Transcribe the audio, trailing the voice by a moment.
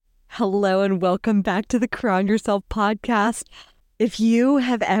Hello and welcome back to the Crown Yourself podcast. If you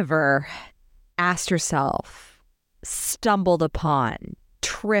have ever asked yourself, stumbled upon,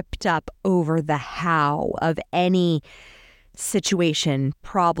 tripped up over the how of any situation,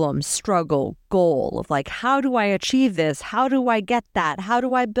 problem, struggle, goal of like, how do I achieve this? How do I get that? How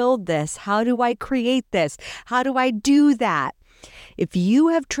do I build this? How do I create this? How do I do that? If you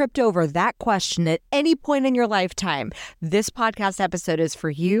have tripped over that question at any point in your lifetime, this podcast episode is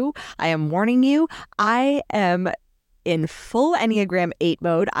for you. I am warning you. I am in full Enneagram 8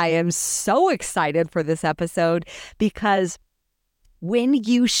 mode. I am so excited for this episode because when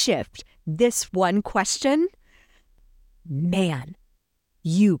you shift this one question, man,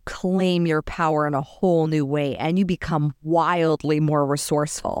 you claim your power in a whole new way and you become wildly more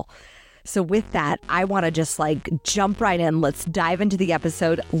resourceful. So with that, I want to just jump right in. Let's dive into the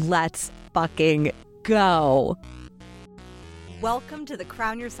episode. Let's fucking go. Welcome to the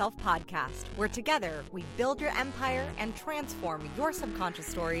Crown Yourself podcast, where together we build your empire and transform your subconscious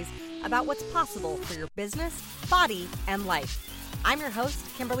stories about what's possible for your business, body, and life. I'm your host,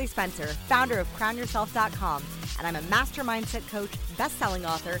 Kimberly Spencer, founder of CrownYourself.com, and I'm a master mindset coach, best-selling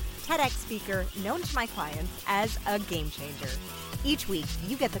author, TEDx speaker, known to my clients as a game changer. Each week,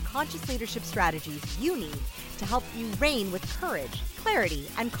 you get the conscious leadership strategies you need to help you reign with courage, clarity,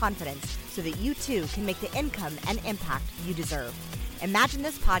 and confidence so that you too can make the income and impact you deserve. Imagine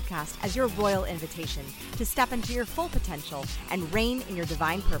this podcast as your royal invitation to step into your full potential and reign in your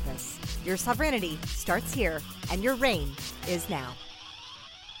divine purpose. Your sovereignty starts here, and your reign is now.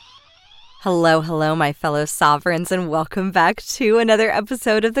 Hello, my fellow sovereigns, and welcome back to another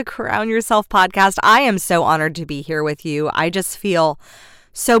episode of the Crown Yourself podcast. I am so honored to be here with you. I just feel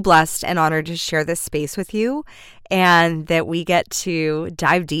so blessed and honored to share this space with you and that we get to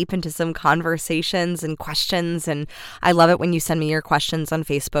dive deep into some conversations and questions. And I love it when you send me your questions on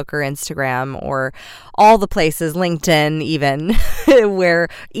Facebook or Instagram or all the places, LinkedIn even, where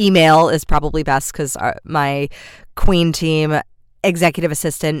email is probably best because my queen team, executive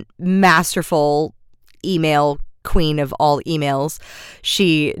assistant, masterful email queen of all emails,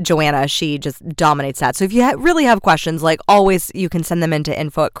 Joanna, she just dominates that. So if you really have questions, like always, you can send them into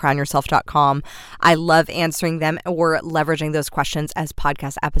info@crownyourself.com. I love answering them or leveraging those questions as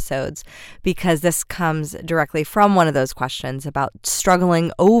podcast episodes because this comes directly from one of those questions about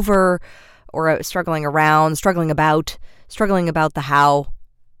struggling over or struggling around, struggling about the how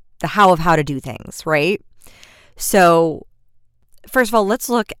of how to do things, right? So first of all, let's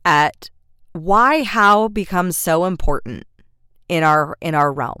look at why how becomes so important in our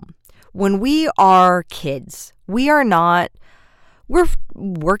realm. When we are kids, we're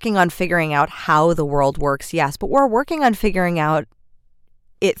working on figuring out how the world works, yes, but we're working on figuring out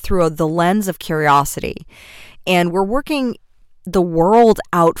it through the lens of curiosity. And we're working the world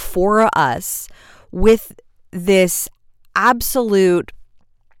out for us with this absolute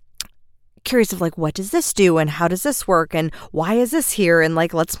curious of what does this do and how does this work and why is this here and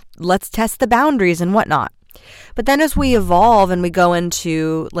let's test the boundaries and whatnot. But then as we evolve and we go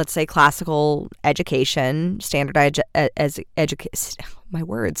into, let's say, classical education, standardized education,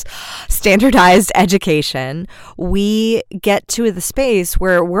 we get to the space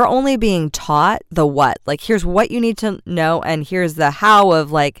where we're only being taught the what. Here's what you need to know, and here's the how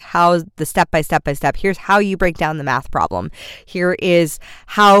of how the step by step. Here's how you break down the math problem. Here is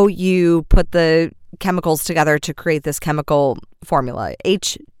how you put the chemicals together to create this chemical formula.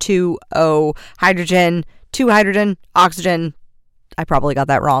 H2O, hydrogen, 2 hydrogen, oxygen. I probably got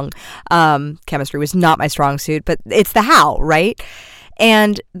that wrong. Chemistry was not my strong suit, but it's the how, right?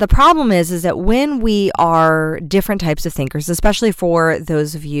 And the problem is that when we are different types of thinkers, especially for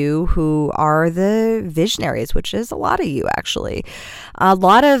those of you who are the visionaries, which is a lot of you actually, a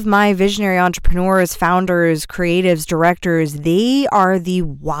lot of my visionary entrepreneurs, founders, creatives, directors, they are the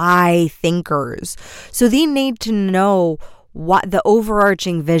why thinkers. So they need to know what the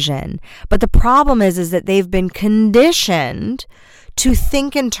overarching vision. But the problem is that they've been conditioned to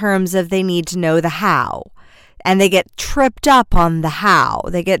think in terms of they need to know the how. And they get tripped up on the how.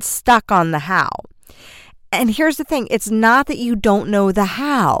 They get stuck on the how. And here's the thing. It's not that you don't know the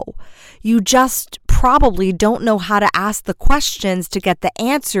how. You just probably don't know how to ask the questions to get the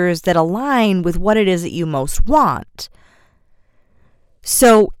answers that align with what it is that you most want.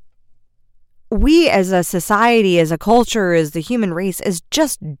 So we as a society, as a culture, as the human race is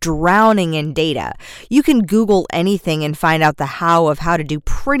just drowning in data. You can Google anything and find out the how of how to do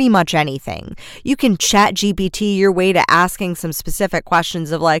pretty much anything. You can chat GPT your way to asking some specific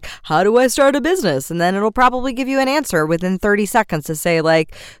questions of like, how do I start a business? And then it'll probably give you an answer within 30 seconds to say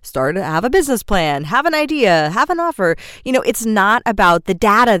like, have a business plan, have an idea, have an offer. It's not about the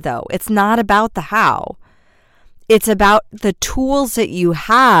data though. It's not about the how. It's about the tools that you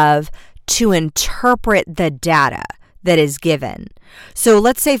have to interpret the data that is given. So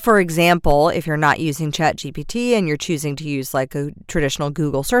let's say, for example, if you're not using ChatGPT and you're choosing to use like a traditional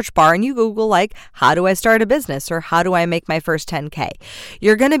Google search bar and you Google like, how do I start a business or how do I make my first 10K?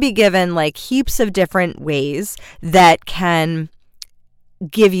 You're going to be given like heaps of different ways that can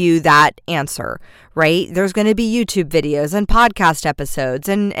give you that answer, right? There's going to be YouTube videos and podcast episodes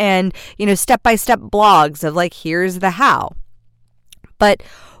and step-by-step blogs of like, here's the how. But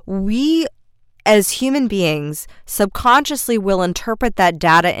we as human beings subconsciously will interpret that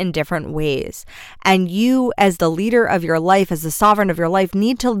data in different ways. And you as the leader of your life, as the sovereign of your life,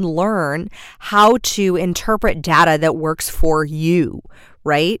 need to learn how to interpret data that works for you,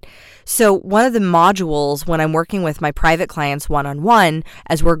 right? So one of the modules when I'm working with my private clients one-on-one,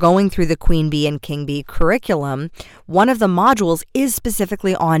 as we're going through the Queen Bee and King Bee curriculum, one of the modules is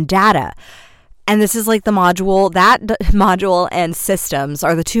specifically on data. And this is like the module, that module and systems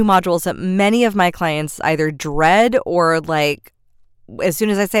are the two modules that many of my clients either dread or like, as soon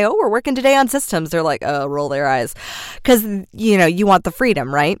as I say, oh, we're working today on systems, they're like, oh, roll their eyes. Because, you want the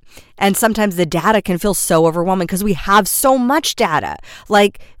freedom, right? And sometimes the data can feel so overwhelming because we have so much data.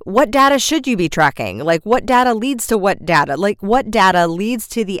 Like, what data should you be tracking? Like, what data leads to what data? Like, what data leads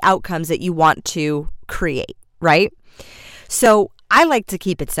to the outcomes that you want to create, right? So I like to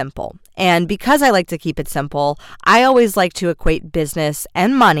keep it simple. And because I like to keep it simple, I always like to equate business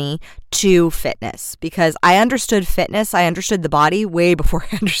and money to fitness because I understood fitness. I understood the body way before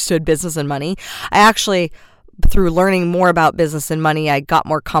I understood business and money. I actually, through learning more about business and money, I got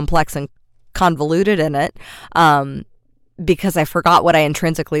more complex and convoluted in it because I forgot what I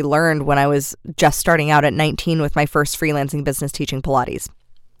intrinsically learned when I was just starting out at 19 with my first freelancing business teaching Pilates,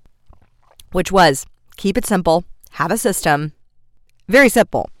 which was keep it simple, have a system. Very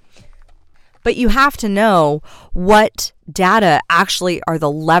simple. But you have to know what data actually are the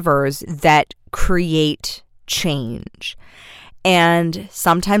levers that create change. And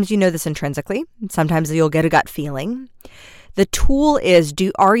sometimes you know this intrinsically. Sometimes you'll get a gut feeling. The tool is,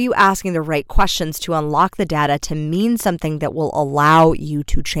 are you asking the right questions to unlock the data to mean something that will allow you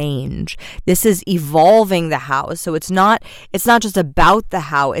to change? This is evolving the how. So it's not just about the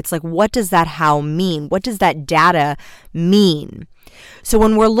how. It's like, what does that how mean? What does that data mean? So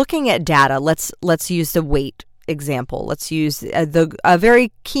when we're looking at data, let's use the weight example. Let's use a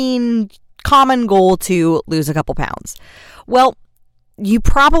very common goal to lose a couple pounds. Well, you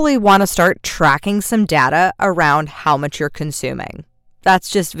probably want to start tracking some data around how much you're consuming. That's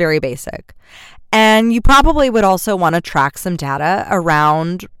just very basic. And you probably would also want to track some data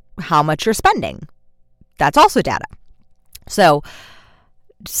around how much you're spending. That's also data. So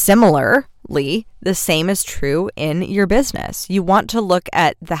similarly, the same is true in your business. You want to look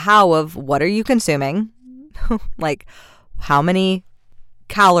at the how of what are you consuming, like how many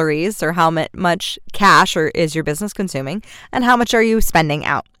calories or how much cash or is your business consuming, and how much are you spending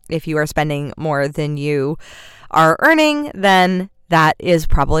out. If you are spending more than you are earning, then that is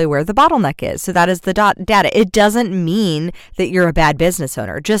probably where the bottleneck is. So that is the data. It doesn't mean that you're a bad business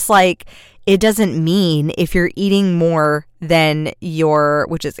owner. Just like it doesn't mean if you're eating more than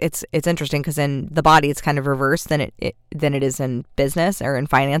which is it's interesting because in the body it's kind of reversed than it is in business or in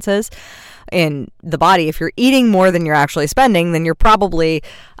finances. In the body, if you're eating more than you're actually spending, then you're probably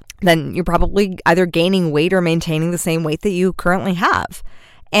either gaining weight or maintaining the same weight that you currently have.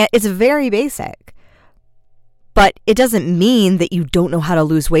 And it's very basic. But it doesn't mean that you don't know how to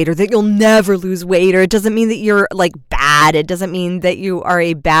lose weight or that you'll never lose weight, or it doesn't mean that you're like bad. It doesn't mean that you are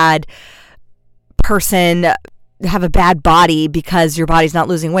a bad person, have a bad body because your body's not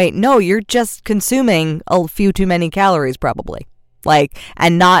losing weight. No, you're just consuming a few too many calories probably,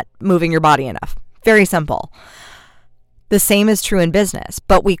 and not moving your body enough. Very simple. The same is true in business,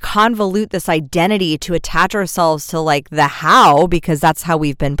 but we convolute this identity to attach ourselves to the how, because that's how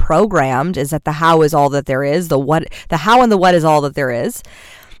we've been programmed, is that the how is all that there is. The how and the what is all that there is.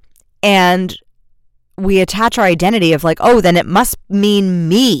 And we attach our identity of then it must mean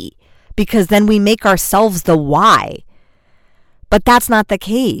me, because then we make ourselves the why. But that's not the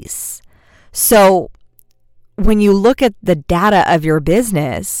case. So when you look at the data of your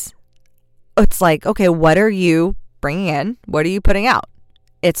business, it's okay, what are you bringing in? What are you putting out?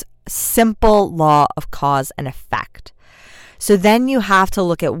 It's Simple law of cause and effect. So then you have to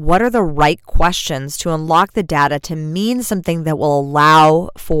look at what are the right questions to unlock the data to mean something that will allow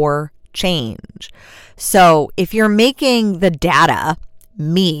for change. So if you're making the data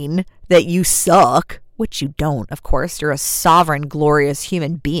mean that you suck, which you don't, of course, you're a sovereign, glorious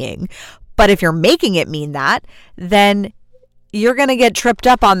human being. But if you're making it mean that, then you're going to get tripped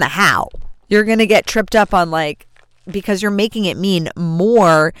up on the how. You're going to get tripped up on because you're making it mean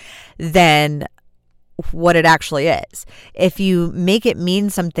more than what it actually is. If you make it mean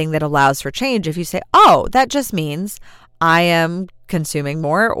something that allows for change, if you say, oh, that just means I am consuming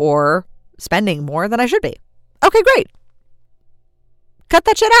more or spending more than I should be. Okay, great. Cut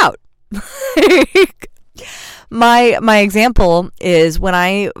that shit out. My example is when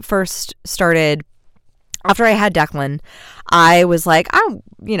I first started, after I had Declan, I was like,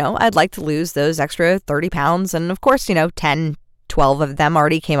 I'd like to lose those extra 30 pounds. And of course, 10, 12 of them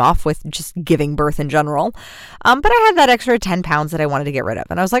already came off with just giving birth in general. But I had that extra 10 pounds that I wanted to get rid of.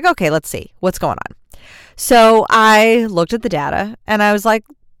 And I was like, okay, let's see what's going on. So I looked at the data and I was like,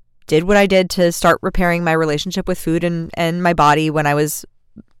 did what I did to start repairing my relationship with food and my body when I was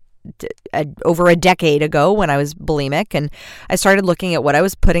over a decade ago when I was bulimic. And I started looking at what I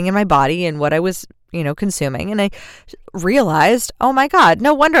was putting in my body and what I was consuming. And I realized, oh my God,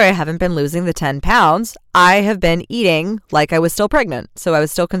 no wonder I haven't been losing the 10 pounds. I have been eating like I was still pregnant. So I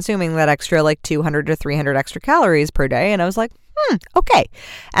was still consuming that extra 200 to 300 extra calories per day. And I was like, okay.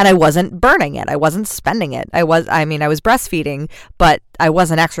 And I wasn't burning it. I wasn't spending it. I was breastfeeding, but I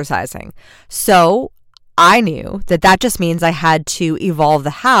wasn't exercising. So I knew that just means I had to evolve the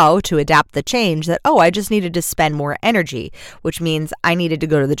how to adapt the change that, I just needed to spend more energy, which means I needed to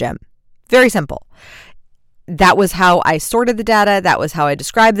go to the gym. Very simple. That was how I sorted the data. That was how I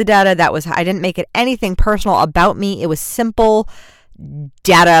described the data. That was how I didn't make it anything personal about me. It was simple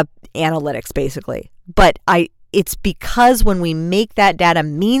data analytics, basically. But it's because when we make that data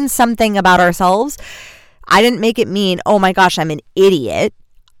mean something about ourselves, I didn't make it mean, oh my gosh, I'm an idiot.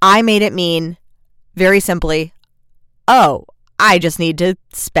 I made it mean very simply, I just need to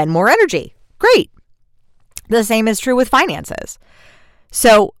spend more energy. Great. The same is true with finances.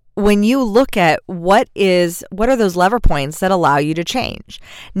 So when you look at what are those lever points that allow you to change?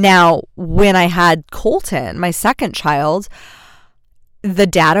 Now, when I had Colton, my second child, the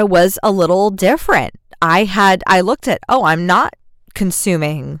data was a little different. I looked at, I'm not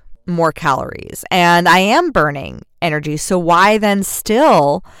consuming more calories and I am burning energy. So why then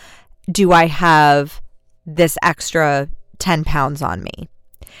still do I have this extra 10 pounds on me?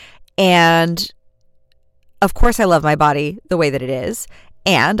 And of course, I love my body the way that it is.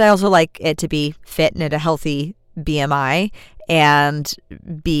 And I also like it to be fit and at a healthy BMI and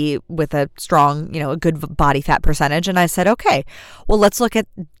be with a strong, a good body fat percentage. And I said, okay, well, let's look at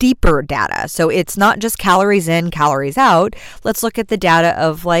deeper data. So it's not just calories in, calories out. Let's look at the data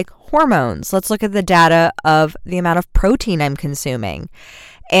of hormones. Let's look at the data of the amount of protein I'm consuming.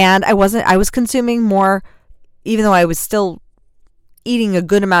 And I was consuming more, even though I was still eating a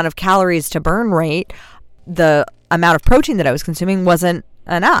good amount of calories to burn rate, the amount of protein that I was consuming wasn't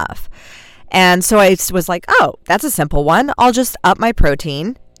enough. And so I was like, that's a simple one. I'll just up my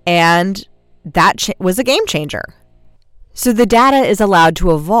protein. And that was a game changer. So the data is allowed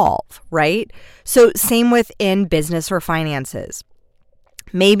to evolve, right? So same within business or finances.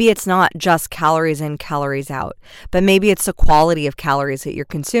 Maybe it's not just calories in, calories out, but maybe it's the quality of calories that you're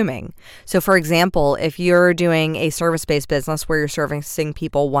consuming. So for example, if you're doing a service-based business where you're servicing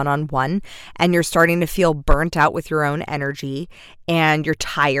people one-on-one and you're starting to feel burnt out with your own energy and you're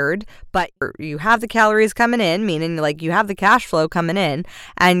tired, but you have the calories coming in, meaning you have the cash flow coming in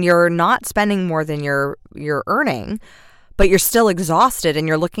and you're not spending more than you're earning, but you're still exhausted and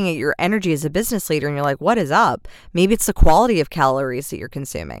you're looking at your energy as a business leader and you're like, what is up? Maybe it's the quality of calories that you're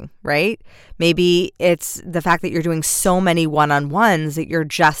consuming, right? Maybe it's the fact that you're doing so many one-on-ones that you're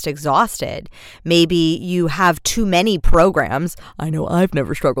just exhausted. Maybe you have too many programs. I know I've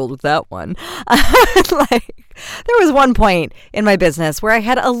never struggled with that one. There was one point in my business where I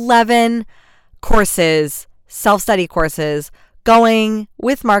had 11 courses, self-study courses, going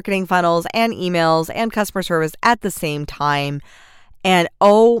with marketing funnels and emails and customer service at the same time. And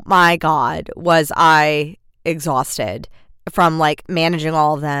oh my God, was I exhausted from managing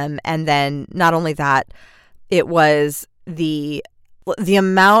all of them. And then not only that, it was the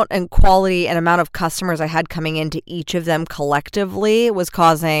amount and quality and amount of customers I had coming into each of them collectively was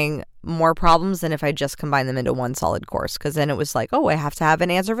causing more problems than if I just combined them into one solid course. Because then it was I have to have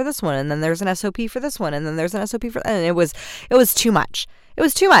an answer for this one, and then there's an SOP for this one, and then there's an SOP for, and it was too much. It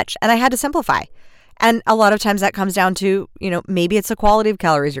was too much, and I had to simplify. And a lot of times that comes down to, maybe it's the quality of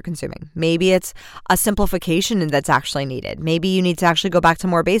calories you're consuming. Maybe it's a simplification that's actually needed. Maybe you need to actually go back to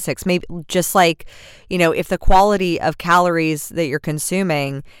more basics. Maybe just like, if the quality of calories that you're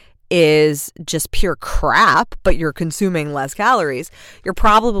consuming is just pure crap, but you're consuming less calories, you're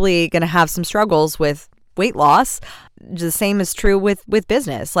probably going to have some struggles with weight loss. The same is true with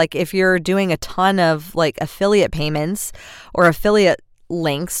business. Like if you're doing a ton of like affiliate payments or affiliate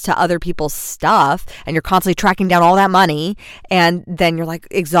links to other people's stuff and you're constantly tracking down all that money, and then you're like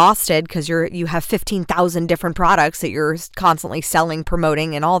exhausted because you have 15,000 different products that you're constantly selling,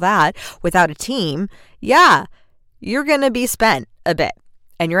 promoting, and all that without a team, you're going to be spent a bit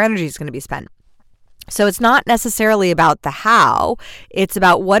and your energy is going to be spent. So it's not necessarily about the how, it's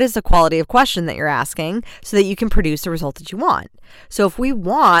about what is the quality of question that you're asking so that you can produce the result that you want. So if we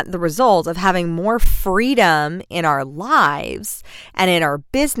want the result of having more freedom in our lives and in our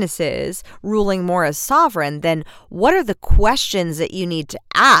businesses, ruling more as sovereign, then what are the questions that you need to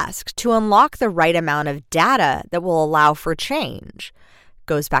ask to unlock the right amount of data that will allow for change?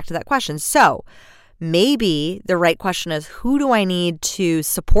 Goes back to that question. So maybe the right question is, who do I need to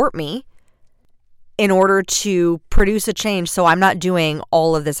support me in order to produce a change so I'm not doing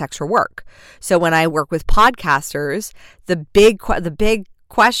all of this extra work? So when I work with podcasters, the big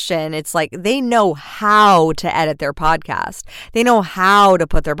question, it's like they know how to edit their podcast. They know how to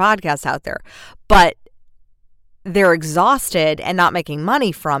put their podcast out there, but they're exhausted and not making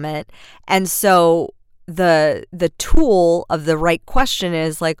money from it. And so the tool of the right question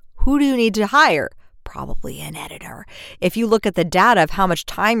is like, who do you need to hire? Probably an editor. If you look at the data of how much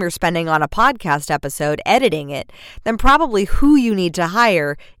time you're spending on a podcast episode editing it, then probably who you need to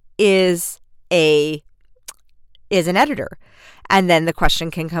hire is an editor. And then the question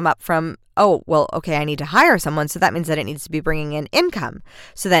can come up from, I need to hire someone. So that means that it needs to be bringing in income.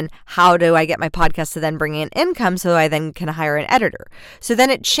 So then how do I get my podcast to then bring in income so I then can hire an editor? So then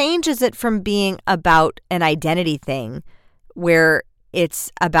it changes it from being about an identity thing where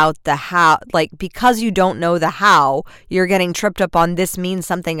it's about the how, like because you don't know the how, you're getting tripped up on this means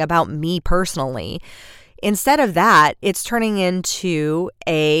something about me personally. Instead of that, it's turning into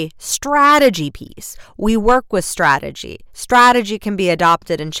a strategy piece. We work with strategy. Strategy can be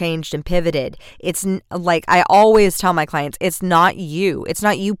adopted and changed and pivoted. It's like I always tell my clients, it's not you. It's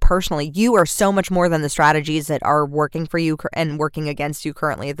not you personally. You are so much more than the strategies that are working for you and working against you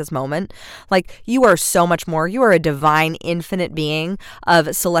currently at this moment. Like you are so much more. You are a divine, infinite being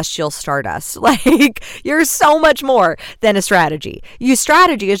of celestial stardust. Like you're so much more than a strategy.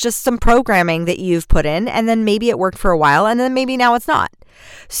 Strategy is just some programming that you've put in, and then maybe it worked for a while, and then maybe now it's not.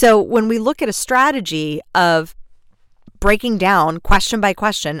 So when we look at a strategy of breaking down question by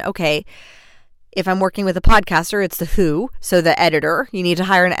question, okay, if I'm working with a podcaster, it's the who, so the editor. You need to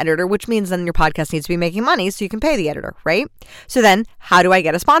hire an editor, which means then your podcast needs to be making money so you can pay the editor, right? So then how do I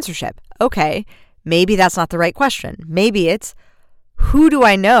get a sponsorship? Okay, maybe that's not the right question. Maybe it's who do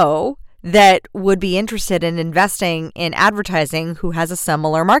I know that would be interested in investing in advertising who has a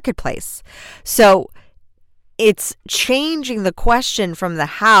similar marketplace? So it's changing the question from the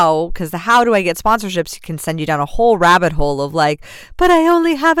how, because the how do I get sponsorships can send you down a whole rabbit hole of like, but I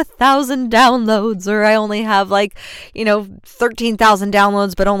only have 1,000 downloads, or I only have 13,000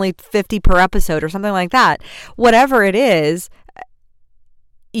 downloads, but only 50 per episode or something like that. Whatever it is,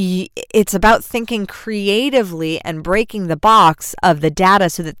 it's about thinking creatively and breaking the box of the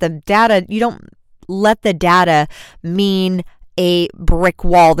data so that the data, you don't let the data mean a brick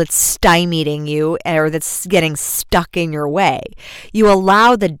wall that's stymieing you or that's getting stuck in your way. You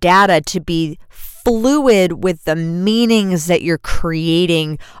allow the data to be fluid with the meanings that you're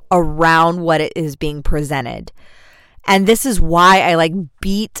creating around what it is being presented. And this is why I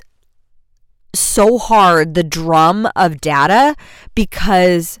beat so hard the drum of data,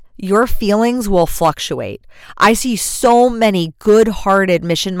 because your feelings will fluctuate. I see so many good-hearted,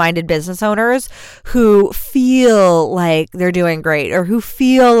 mission-minded business owners who feel like they're doing great or who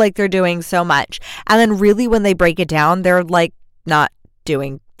feel like they're doing so much. And then really when they break it down, they're not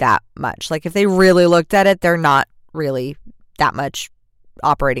doing that much. If they really looked at it, they're not really that much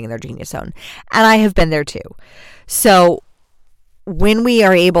operating in their genius zone. And I have been there too. So when we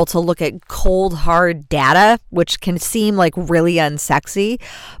are able to look at cold, hard data, which can seem really unsexy,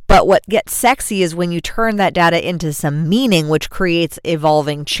 but what gets sexy is when you turn that data into some meaning, which creates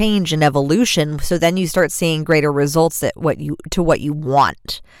evolving change and evolution. So then you start seeing greater results at what you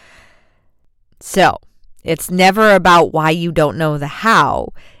want. So it's never about why you don't know the how.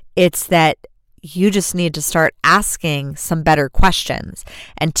 It's that you just need to start asking some better questions.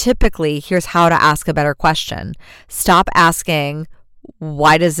 And typically, here's how to ask a better question. Stop asking,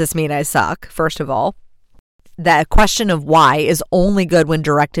 why does this mean I suck? First of all, the question of why is only good when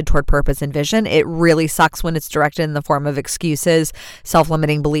directed toward purpose and vision. It really sucks when it's directed in the form of excuses,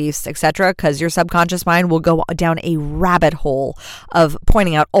 self-limiting beliefs, etc., because your subconscious mind will go down a rabbit hole of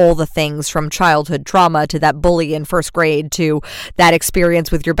pointing out all the things from childhood trauma to that bully in first grade to that experience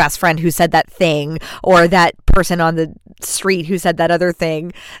with your best friend who said that thing, or that person on the street who said that other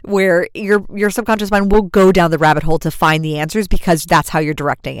thing, where your subconscious mind will go down the rabbit hole to find the answers because that's how you're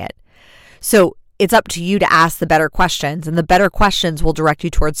directing it. So it's up to you to ask the better questions, and the better questions will direct you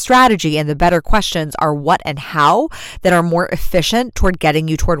towards strategy, and the better questions are what and how that are more efficient toward getting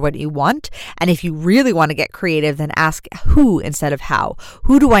you toward what you want. And if you really want to get creative, then ask who instead of how.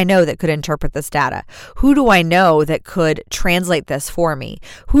 Who do I know that could interpret this data? Who do I know that could translate this for me?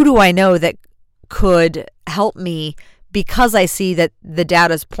 Who do I know that could help me, because I see that the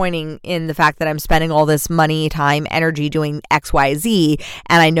data is pointing in the fact that I'm spending all this money, time, energy doing X, Y, Z,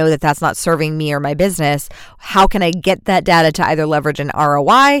 and I know that that's not serving me or my business. How can I get that data to either leverage an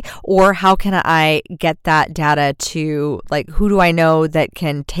ROI, or how can I get that data to, like, who do I know that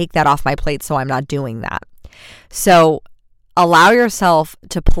can take that off my plate so I'm not doing that? So allow yourself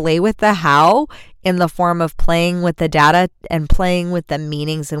to play with the how in the form of playing with the data and playing with the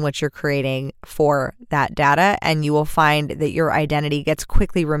meanings in which you're creating for that data, and you will find that your identity gets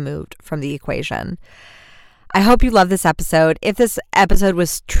quickly removed from the equation. I hope you love this episode. If this episode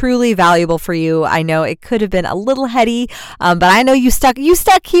was truly valuable for you, I know it could have been a little heady, but I know you stuck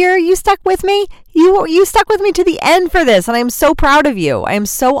here, you stuck with me. You stuck with me to the end for this, and I'm so proud of you. I am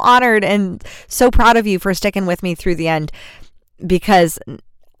so honored and so proud of you for sticking with me through the end, because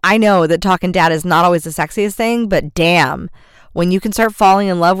I know that talking data is not always the sexiest thing, but damn, when you can start falling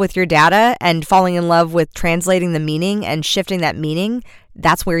in love with your data and falling in love with translating the meaning and shifting that meaning,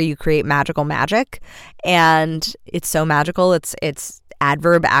 that's where you create magical magic. And it's so magical. Its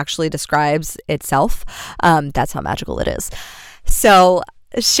adverb actually describes itself. That's how magical it is. So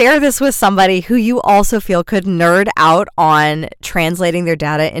share this with somebody who you also feel could nerd out on translating their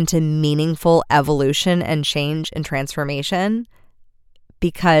data into meaningful evolution and change and transformation,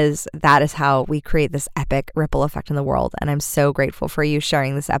 because that is how we create this epic ripple effect in the world. And I'm so grateful for you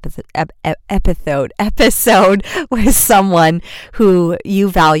sharing this episode with someone who you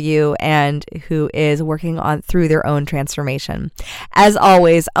value and who is working on through their own transformation. As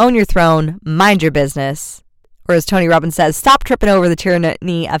always, own your throne, mind your business. Or as Tony Robbins says, stop tripping over the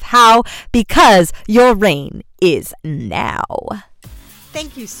tyranny of how, because your reign is now.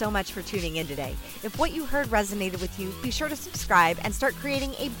 Thank you so much for tuning in today. If what you heard resonated with you, be sure to subscribe and start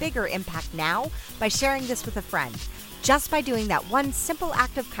creating a bigger impact now by sharing this with a friend. Just by doing that one simple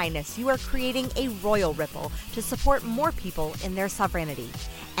act of kindness, you are creating a royal ripple to support more people in their sovereignty.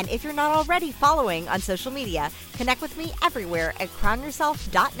 And if you're not already following on social media, connect with me everywhere at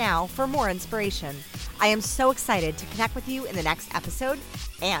crownyourself.now for more inspiration. I am so excited to connect with you in the next episode.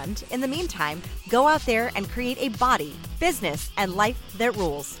 And in the meantime, go out there and create a body, business, and life that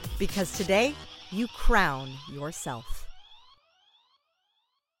rules. Because today, you crown yourself.